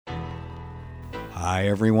Hi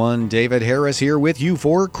everyone, David Harris here with you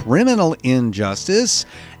for Criminal Injustice.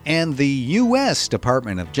 And the U.S.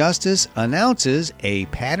 Department of Justice announces a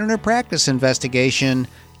pattern or practice investigation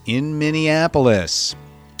in Minneapolis.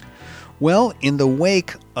 Well, in the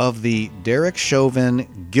wake of the Derek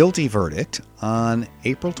Chauvin guilty verdict on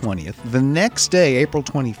April 20th, the next day, April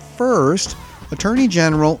 21st, Attorney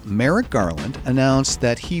General Merrick Garland announced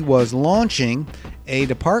that he was launching a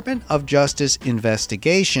Department of Justice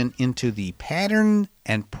investigation into the pattern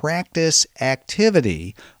and practice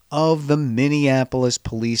activity of the Minneapolis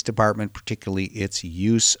Police Department, particularly its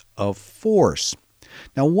use of force.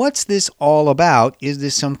 Now, what's this all about? Is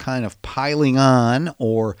this some kind of piling on,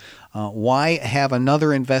 or why have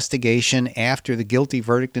another investigation after the guilty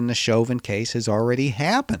verdict in the Chauvin case has already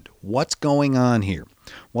happened? What's going on here?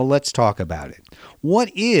 Well, let's talk about it.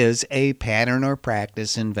 What is a pattern or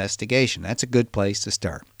practice investigation? That's a good place to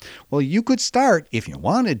start. Well, you could start, if you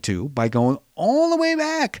wanted to, by going all the way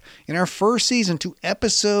back in our first season to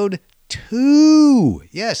episode 2.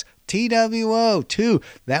 Yes, TWO 2.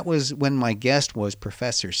 That was when my guest was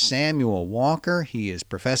Professor Samuel Walker. He is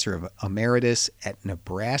Professor of Emeritus at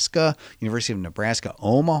Nebraska, University of Nebraska,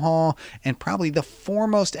 Omaha, and probably the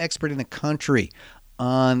foremost expert in the country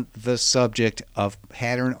on the subject of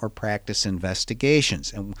pattern or practice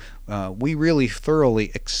investigations. And we really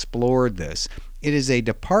thoroughly explored this. It is a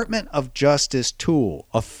Department of Justice tool,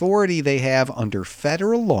 authority they have under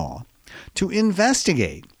federal law to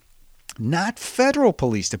investigate not federal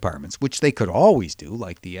police departments, which they could always do,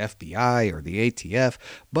 like the FBI or the ATF,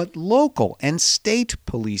 but local and state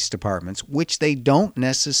police departments, which they don't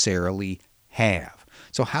necessarily have.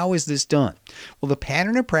 So how is this done? Well, the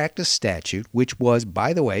Pattern of Practice statute, which was,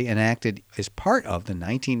 by the way, enacted as part of the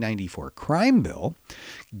 1994 Crime Bill,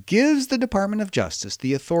 gives the Department of Justice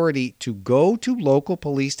the authority to go to local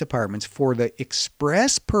police departments for the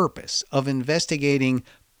express purpose of investigating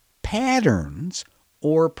patterns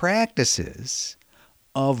or practices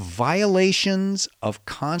of violations of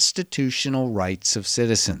constitutional rights of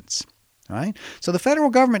citizens. All right? So the federal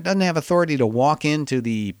government doesn't have authority to walk into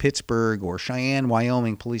the Pittsburgh or Cheyenne,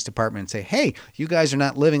 Wyoming Police Department and say, hey, you guys are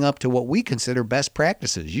not living up to what we consider best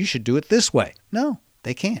practices. You should do it this way. No,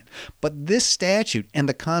 they can't. But this statute and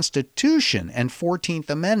the Constitution and 14th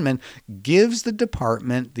Amendment gives the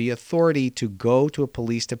department the authority to go to a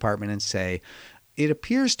police department and say, it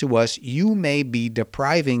appears to us you may be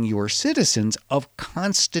depriving your citizens of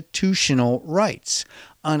constitutional rights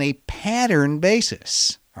on a pattern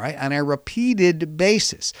basis. All right, on a repeated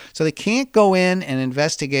basis. So they can't go in and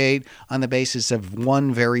investigate on the basis of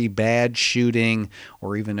one very bad shooting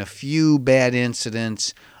or even a few bad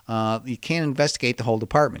incidents. You can't investigate the whole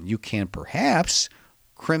department. You can perhaps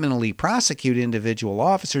criminally prosecute individual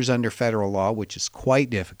officers under federal law, which is quite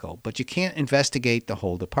difficult, but you can't investigate the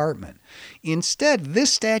whole department. Instead,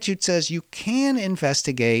 this statute says you can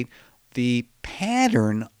investigate the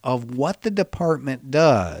pattern of what the department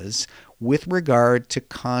does with regard to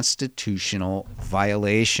constitutional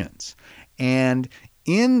violations. And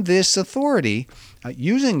in this authority,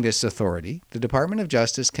 using this authority, the Department of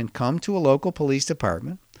Justice can come to a local police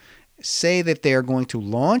department, say that they are going to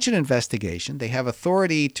launch an investigation. They have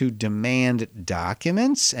authority to demand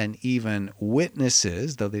documents and even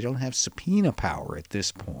witnesses, though they don't have subpoena power at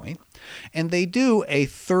this point. And they do a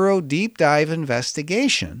thorough deep dive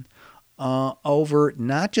investigation over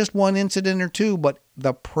not just one incident or two, but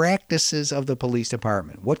the practices of the police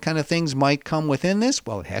department. What kind of things might come within this?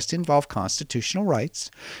 Well, it has to involve constitutional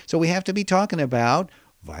rights. So we have to be talking about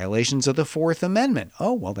violations of the Fourth Amendment.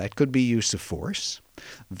 Oh, well, that could be use of force.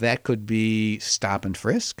 That could be stop and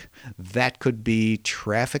frisk. That could be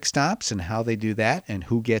traffic stops and how they do that and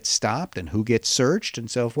who gets stopped and who gets searched and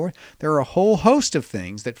so forth. There are a whole host of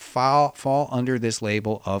things that fall under this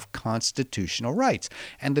label of constitutional rights.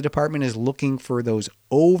 And the department is looking for those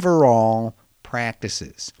overall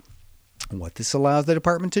practices. What this allows the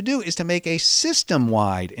department to do is to make a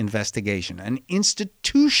system-wide investigation, an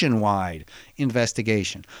institution-wide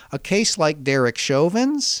investigation. A case like Derek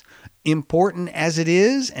Chauvin's, important as it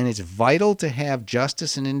is, and it's vital to have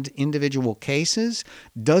justice in individual cases,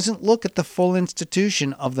 doesn't look at the full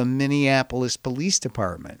institution of the Minneapolis Police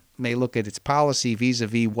Department. It may look at its policy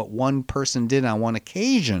vis-a-vis what one person did on one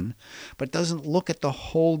occasion, but doesn't look at the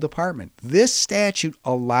whole department. This statute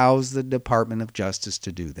allows the Department of Justice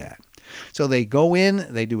to do that. So they go in,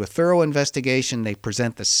 they do a thorough investigation, they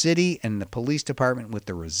present the city and the police department with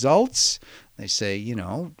the results. They say,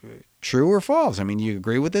 true or false? I mean, you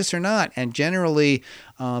agree with this or not? And generally,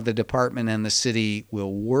 the department and the city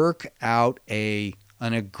will work out an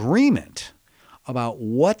agreement about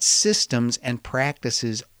what systems and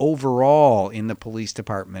practices overall in the police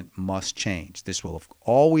department must change. This will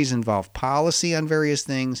always involve policy on various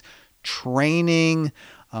things, training,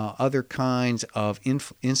 other kinds of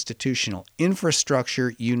institutional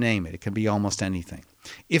infrastructure, you name it. It can be almost anything.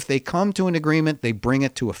 If they come to an agreement, they bring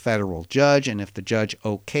it to a federal judge, and if the judge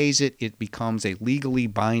okays it, it becomes a legally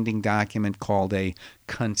binding document called a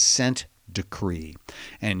consent decree.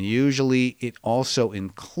 And usually it also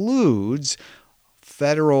includes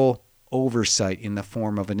federal oversight in the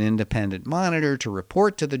form of an independent monitor to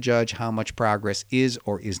report to the judge how much progress is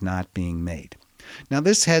or is not being made. Now,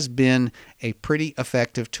 this has been a pretty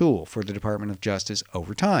effective tool for the Department of Justice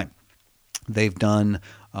over time. They've done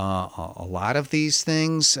a lot of these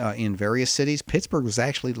things in various cities. Pittsburgh was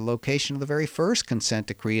actually the location of the very first consent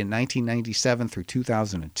decree in 1997 through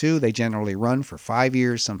 2002. They generally run for 5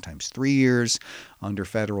 years, sometimes 3 years, under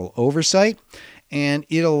federal oversight. And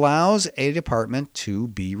it allows a department to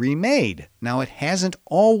be remade. Now, it hasn't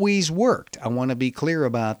always worked. I want to be clear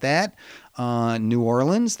about that. New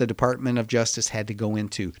Orleans, the Department of Justice had to go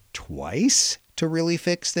into twice to really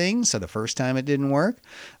fix things. So the first time it didn't work.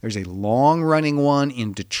 There's a long-running one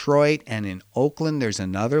in Detroit, and in Oakland there's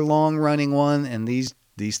another long-running one, and these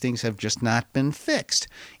things have just not been fixed.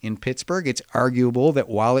 In Pittsburgh, it's arguable that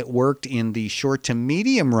while it worked in the short to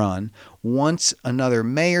medium run, once another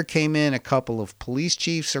mayor came in, a couple of police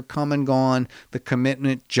chiefs are come and gone, the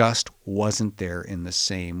commitment just wasn't there in the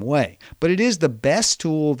same way. But it is the best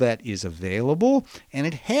tool that is available, and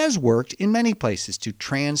it has worked in many places to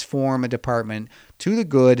transform a department to the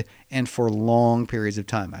good and for long periods of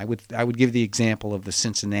time. I would give the example of the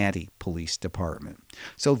Cincinnati Police Department.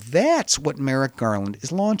 So that's what Merrick Garland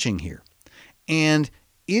is launching here. And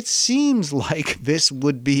it seems like this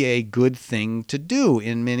would be a good thing to do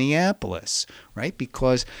in Minneapolis, right?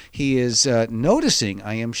 Because he is noticing,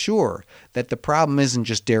 I am sure, that the problem isn't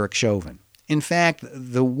just Derek Chauvin. In fact,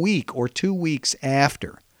 the week or 2 weeks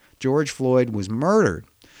after George Floyd was murdered,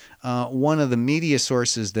 one of the media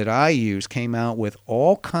sources that I use came out with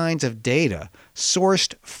all kinds of data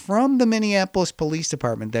sourced from the Minneapolis Police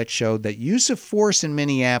Department that showed that use of force in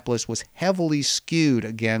Minneapolis was heavily skewed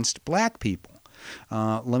against black people.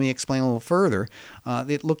 Let me explain a little further.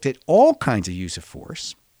 It looked at all kinds of use of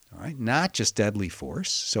force, all right, not just deadly force.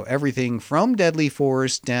 So everything from deadly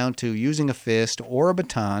force down to using a fist or a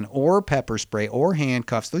baton or pepper spray or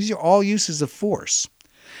handcuffs. Those are all uses of force.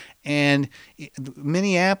 And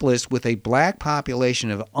Minneapolis, with a black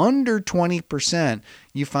population of under 20%,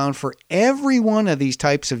 you found for every one of these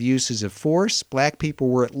types of uses of force, black people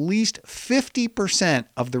were at least 50%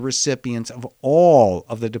 of the recipients of all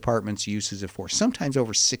of the department's uses of force, sometimes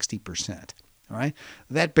over 60%. All right,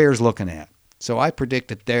 that bears looking at. So I predict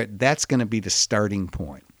that that's going to be the starting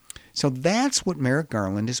point. So that's what Merrick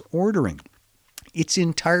Garland is ordering. It's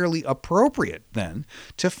entirely appropriate, then,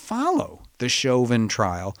 to follow the Chauvin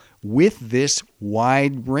trial with this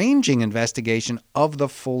wide-ranging investigation of the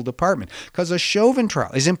full department. Because a Chauvin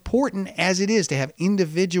trial, as important as it is to have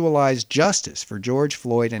individualized justice for George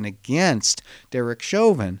Floyd and against Derek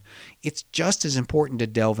Chauvin, it's just as important to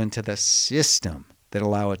delve into the system that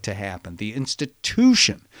allowed it to happen, the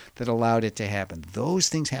institution that allowed it to happen. Those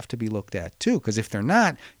things have to be looked at, too, because if they're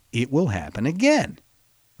not, it will happen again.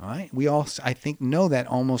 All right? We all, I think, know that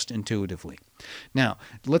almost intuitively. Now,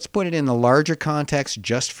 let's put it in the larger context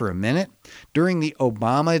just for a minute. During the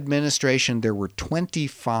Obama administration, there were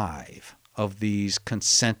 25 of these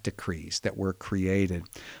consent decrees that were created.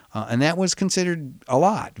 And that was considered a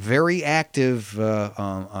lot. Very active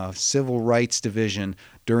civil rights division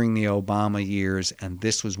during the Obama years, and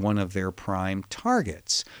this was one of their prime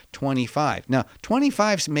targets, 25. Now,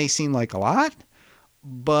 25 may seem like a lot,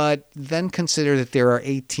 but then consider that there are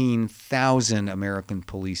 18,000 American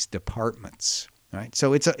police departments, right?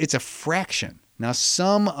 So it's a fraction. Now,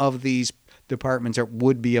 some of these departments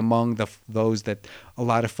would be among those that a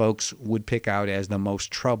lot of folks would pick out as the most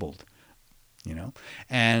troubled,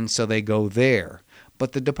 and so they go there.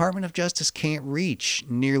 But the Department of Justice can't reach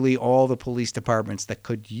nearly all the police departments that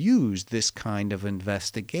could use this kind of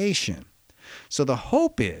investigation. So the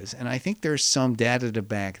hope is, and I think there's some data to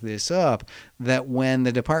back this up, that when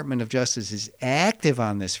the Department of Justice is active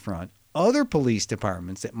on this front, other police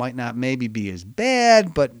departments that might not maybe be as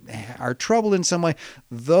bad but are troubled in some way,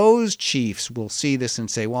 those chiefs will see this and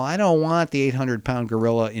say, well, I don't want the 800-pound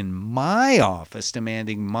gorilla in my office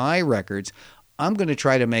demanding my records. I'm going to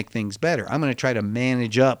try to make things better. I'm going to try to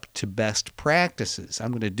manage up to best practices. I'm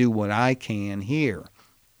going to do what I can here.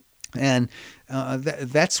 And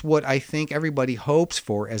that's what I think everybody hopes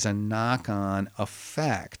for as a knock-on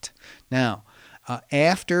effect. Now,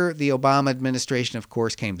 After the Obama administration, of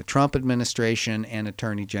course, came the Trump administration and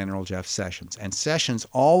Attorney General Jeff Sessions. And Sessions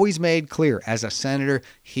always made clear, as a senator,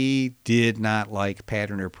 he did not like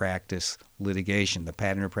pattern or practice litigation. The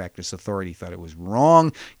Pattern or Practice Authority thought it was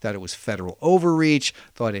wrong, thought it was federal overreach,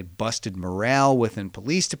 thought it busted morale within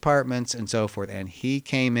police departments and so forth. And he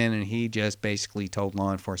came in and he just basically told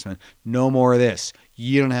law enforcement, no more of this.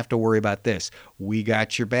 You don't have to worry about this. We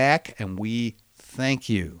got your back and we thank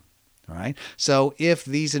you. All right. So if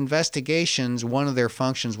these investigations, one of their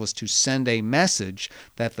functions was to send a message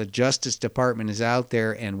that the Justice Department is out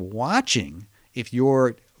there and watching if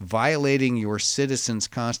you're violating your citizens'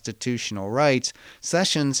 constitutional rights,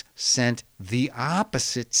 Sessions sent the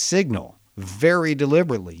opposite signal very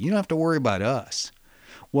deliberately. You don't have to worry about us.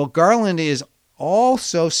 Well, Garland is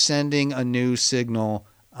also sending a new signal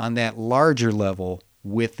on that larger level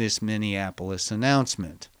with this Minneapolis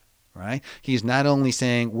announcement. Right? He's not only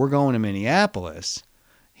saying we're going to Minneapolis,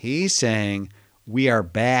 he's saying we are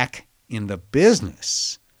back in the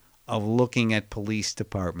business of looking at police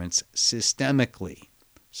departments systemically.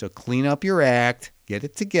 So clean up your act, get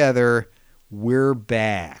it together, we're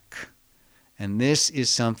back. And this is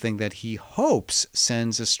something that he hopes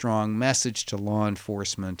sends a strong message to law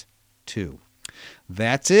enforcement too.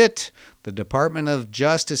 That's it. The Department of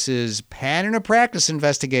Justice's pattern of practice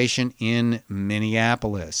investigation in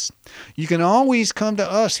Minneapolis. You can always come to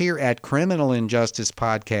us here at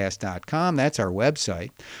CriminalInjusticePodcast.com. That's our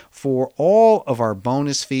website for all of our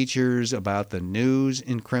bonus features about the news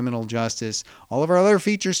in criminal justice, all of our other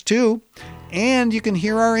features too. And you can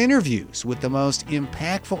hear our interviews with the most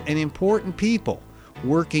impactful and important people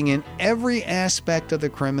working in every aspect of the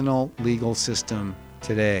criminal legal system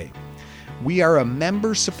today. We are a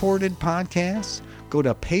member-supported podcast. Go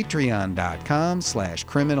to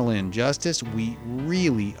patreon.com/criminalinjustice. We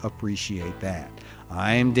really appreciate that.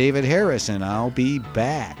 I'm David Harris, and I'll be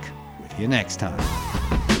back with you next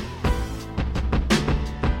time.